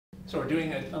So we're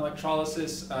doing an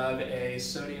electrolysis of a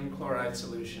sodium chloride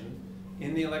solution.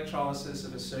 In the electrolysis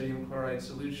of a sodium chloride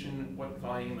solution, what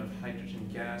volume of hydrogen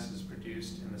gas is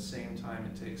produced in the same time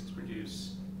it takes to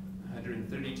produce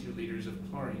 132 liters of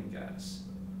chlorine gas,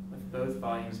 with both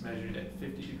volumes measured at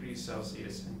 50 degrees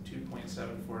Celsius and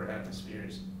 2.74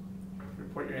 atmospheres?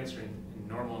 Report your answer in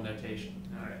normal notation.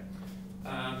 All right.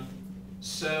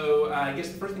 So I guess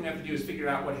the first thing we have to do is figure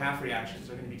out what half reactions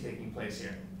are going to be taking place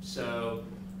here. So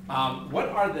what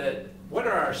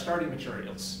are our starting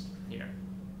materials here?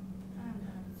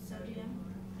 Sodium.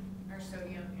 Or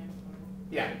sodium and chlorine.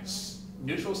 Yeah,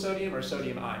 neutral sodium or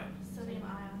sodium ion? Sodium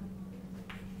ion.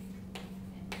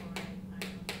 And chlorine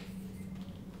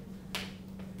ion.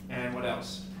 And what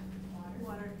else?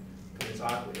 Water. Because it's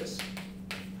aqueous.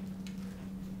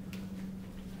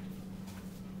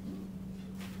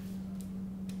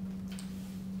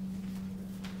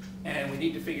 And we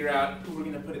need to figure out who we're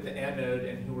going to put at the anode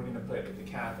and who we're going to put at the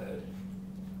cathode.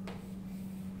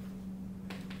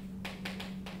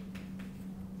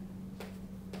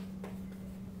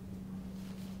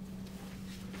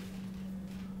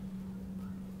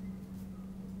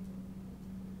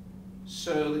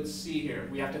 So let's see here.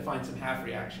 We have to find some half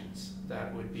reactions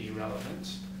that would be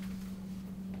relevant.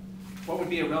 What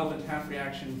would be a relevant half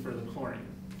reaction for the chlorine?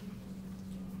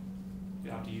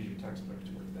 You'll have to use your textbook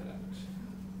to work that out.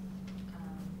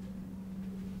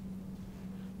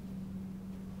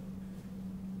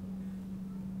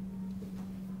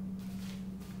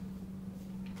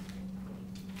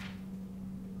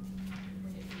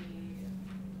 Would it be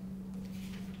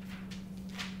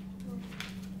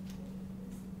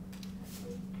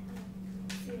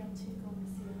Cl2 going to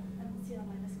Cl, and Cl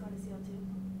minus going to Cl2.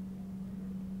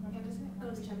 Yeah, doesn't it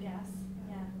Goes to gas.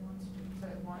 Yeah. But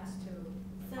it wants to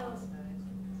So- oxidize.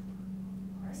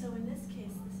 Right? So in this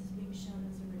case, this is being shown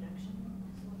as a reduction.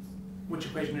 Which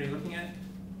equation are you looking at?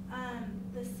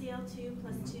 The Cl2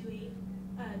 plus 2E,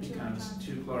 2 Becomes electrons.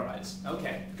 2 chlorides.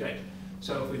 Okay, good.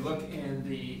 So if we look in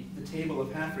the table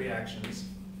of half reactions,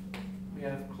 we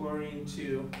have chlorine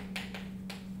 2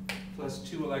 plus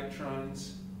 2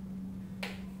 electrons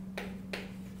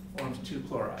forms 2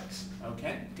 chlorides.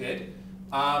 Okay, good.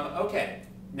 Okay,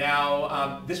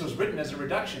 now this was written as a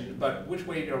reduction, but which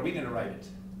way are we going to write it?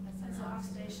 That's an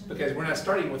oxidation. Because we're not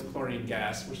starting with chlorine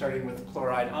gas, we're starting with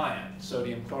chloride ion.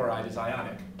 Sodium chloride is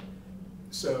ionic.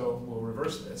 So we'll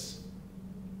reverse this.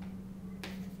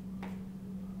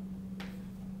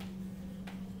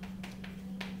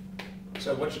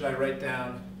 So what should I write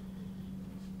down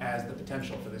as the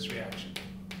potential for this reaction?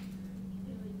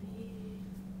 It would be.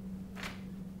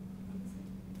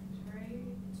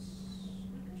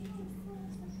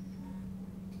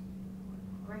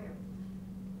 Greater.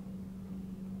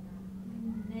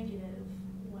 Negative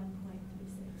 1.36.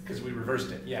 Because we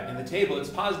reversed it. Yeah, in the table it's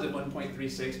positive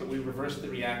 1.36, but we reversed the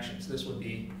reaction. So this would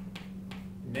be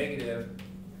negative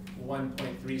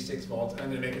 1.36 volts.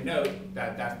 I'm going to make a note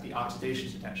that that's the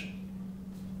oxidation potential.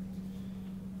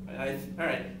 All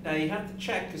right, now you have to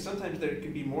check, because sometimes there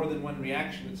can be more than one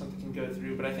reaction that something can go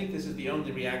through, but I think this is the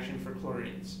only reaction for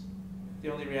chlorines.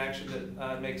 The only reaction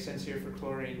that makes sense here for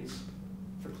chlorines,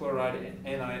 for chloride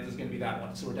and ions, is going to be that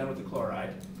one. So we're done with the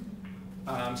chloride.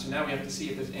 So now we have to see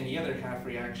if there's any other half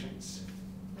reactions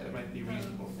that might be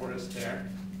reasonable for us there.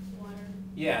 Water.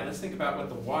 Yeah, let's think about what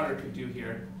the water could do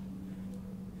here.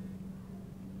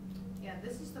 Yeah,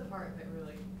 this is the part that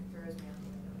really throws me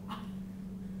off.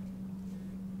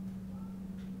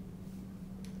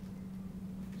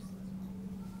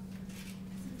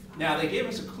 Now, they gave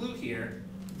us a clue here.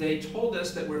 They told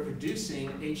us that we're producing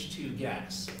H2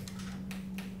 gas.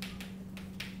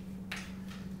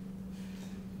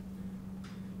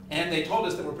 And they told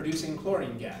us that we're producing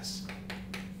chlorine gas.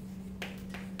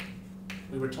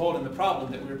 We were told in the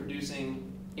problem that we were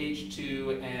producing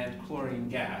H2 and chlorine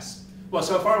gas. Well,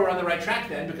 so far we're on the right track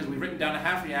then, because we've written down a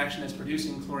half reaction that's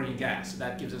producing chlorine gas. So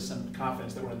that gives us some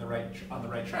confidence that we're on the right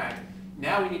track.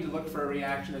 Now we need to look for a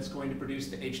reaction that's going to produce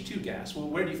the H2 gas. Well,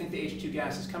 where do you think the H2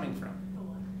 gas is coming from? The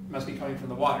water. It must be coming from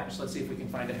the water. So let's see if we can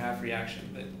find a half reaction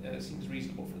that seems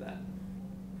reasonable for that.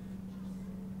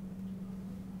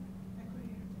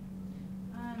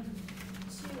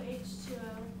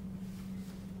 2H2O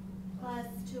plus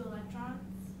 2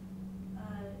 electrons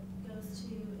goes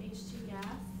to H2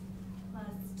 gas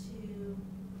plus 2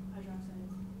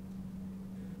 hydroxides.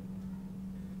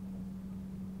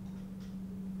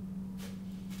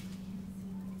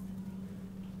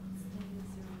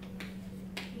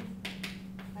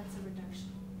 That's a reduction.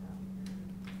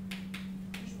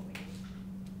 Here's what we need.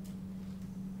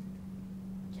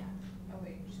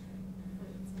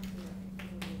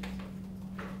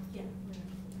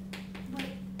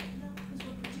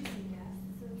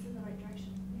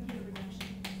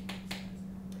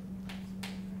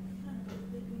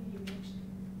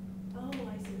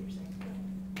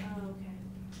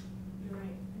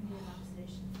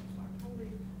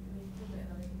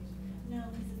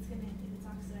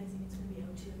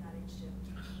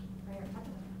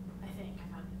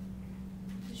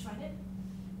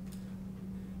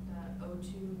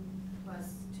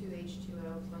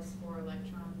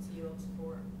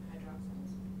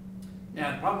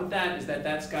 Now, the problem with that is that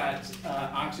that's got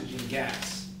oxygen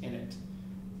gas in it.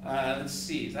 Let's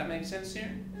see, does that make sense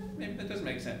here? Maybe that does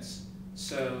make sense.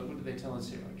 So, what do they tell us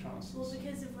here? Electrolysis. Well,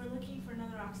 because if we're looking for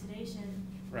another oxidation,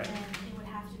 Right. then it would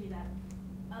have to be that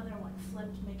other one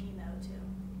flipped, making the O2.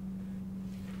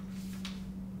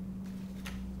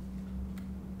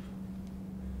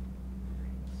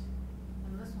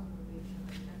 And this one would be for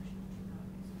reduction.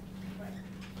 Right.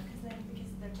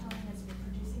 Because they're telling us we're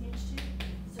producing H2,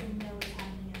 so we know it's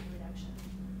happening at the reduction.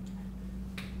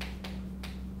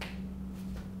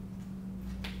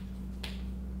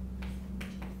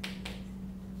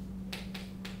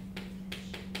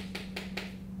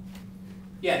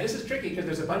 Yeah, this is tricky because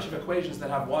there's a bunch of equations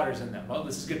that have waters in them. Well,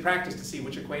 this is good practice to see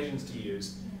which equations to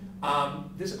use.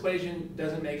 This equation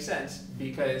doesn't make sense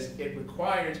because it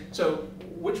requires, so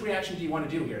which reaction do you want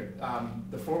to do here?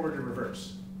 The forward or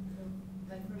reverse?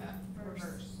 Like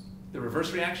reverse. The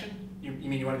reverse reaction? You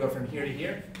mean you want to go from here to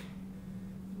here?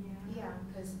 Yeah,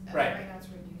 because Right. right now it's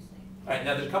reducing. All right,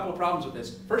 now there's a couple of problems with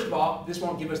this. First of all, this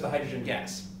won't give us the hydrogen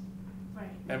gas. Right.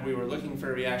 Remember, we were looking for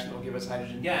a reaction that will give us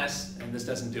hydrogen gas, and this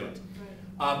doesn't do it.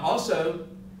 Right. Also,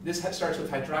 this starts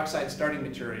with hydroxide starting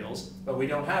materials, but we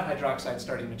don't have hydroxide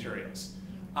starting materials.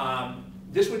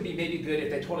 This would be maybe good if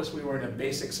they told us we were in a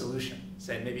basic solution,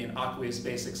 say maybe an aqueous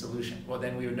basic solution. Well,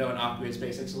 then we would know an aqueous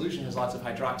basic solution has lots of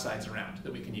hydroxides around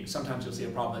that we can use. Sometimes you'll see a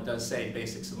problem that does say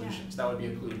basic solutions. That would be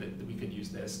a clue that we could use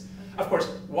this. Okay. Of course,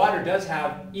 water does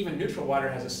have, even neutral water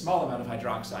has a small amount of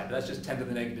hydroxide, but that's just 10 to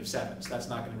the negative 7, so that's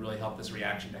not going to really help this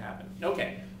reaction to happen.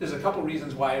 Okay, there's a couple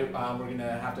reasons why we're going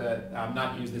to have to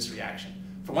not use this reaction.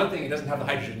 For one thing, it doesn't have the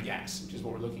hydrogen gas, which is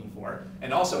what we're looking for,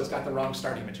 and also it's got the wrong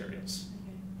starting materials.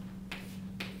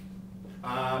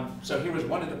 So here was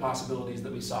one of the possibilities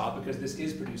that we saw, because this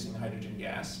is producing hydrogen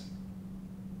gas.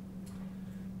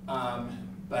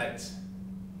 But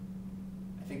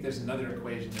I think there's another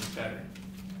equation that's better.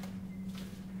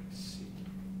 Let's see.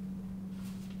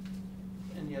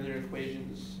 Any other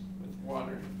equations with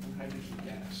water and hydrogen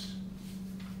gas?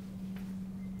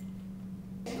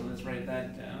 So let's write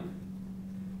that down.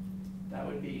 That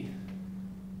would be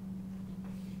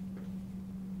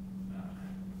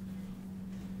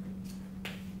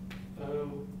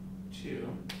O2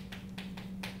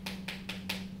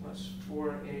 plus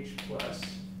 4H plus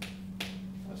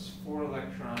 4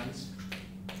 electrons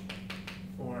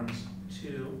forms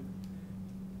 2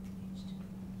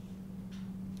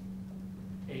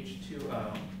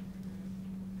 H2O,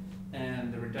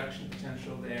 and the reduction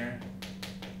potential there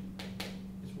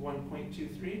is 1.23,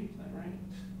 is that right?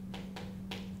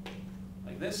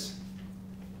 Like this.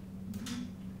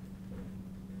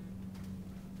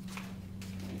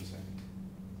 Wait a second.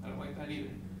 I don't like that either.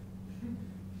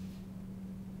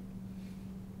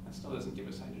 That still doesn't give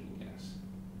us hydrogen gas.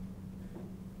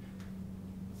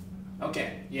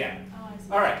 Okay, yeah. Oh, I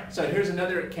see. All right, so here's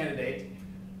another candidate.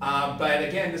 But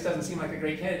again, this doesn't seem like a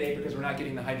great candidate because we're not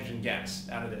getting the hydrogen gas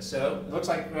out of this. So it looks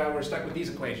like we're stuck with these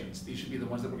equations. These should be the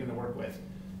ones that we're going to work with.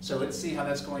 So let's see how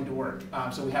that's going to work.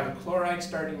 So we have a chloride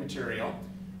starting material.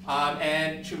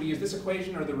 And should we use this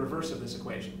equation or the reverse of this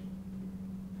equation?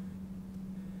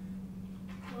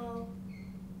 Well,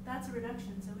 that's a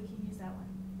reduction, so we can use that one.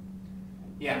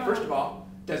 Yeah, first of all,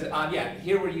 does it, yeah,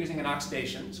 here we're using an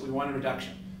oxidation, so we want a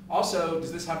reduction. Also,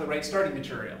 does this have the right starting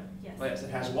material? Yes. Yes, it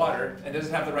has water. And does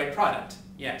it have the right product?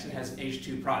 Yes, it has an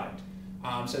H2 product.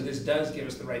 So this does give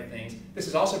us the right things. This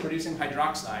is also producing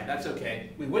hydroxide. That's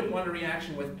okay. We wouldn't want a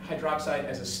reaction with hydroxide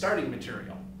as a starting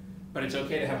material, but it's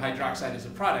okay to have hydroxide as a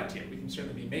product here. We can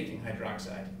certainly be making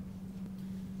hydroxide.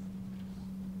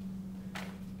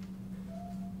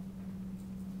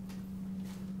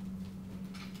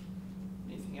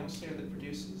 Anything else there that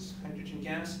produces hydrogen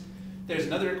gas? There's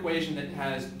another equation that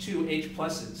has 2 H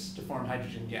pluses to form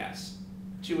hydrogen gas.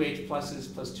 2 H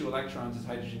pluses plus 2 electrons is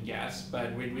hydrogen gas,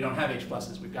 but we don't have H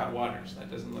pluses, we've got water, so that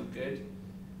doesn't look good.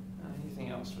 Anything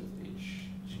else with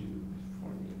H2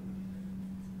 forming?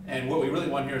 And what we really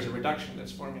want here is a reduction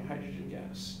that's forming hydrogen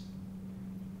gas.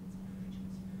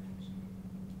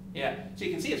 Yeah, so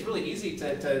you can see it's really easy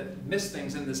to miss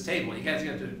things in this table. You guys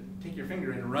have to take your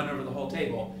finger and run over the whole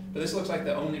table, but this looks like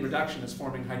the only reduction that's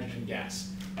forming hydrogen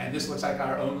gas. And this looks like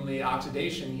our only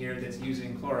oxidation here that's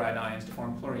using chloride ions to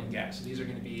form chlorine gas. So these are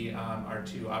going to be our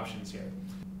two options here.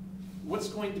 What's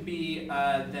going to be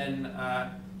then,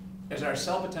 is our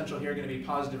cell potential here going to be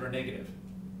positive or negative?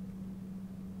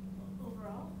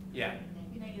 Overall? Yeah.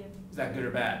 Negative. Is that good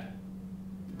or bad?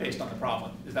 Based on the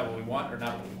problem. Is that what we want or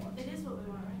not what we want? It is what we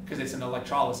want, right? Because it's an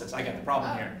electrolysis. I got the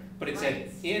problem here. But it said,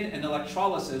 in an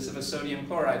electrolysis of a sodium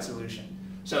chloride solution.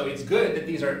 So it's good that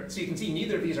these are, so you can see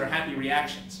neither of these are happy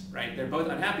reactions, right? They're both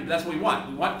unhappy, but that's what we want.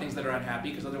 We want things that are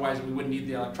unhappy because otherwise we wouldn't need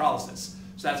the electrolysis.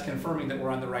 So that's confirming that we're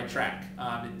on the right track.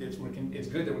 It's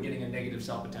good that we're getting a negative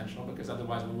cell potential because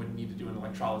otherwise we wouldn't need to do an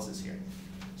electrolysis here.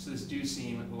 So this do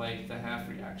seem like the half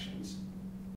reactions.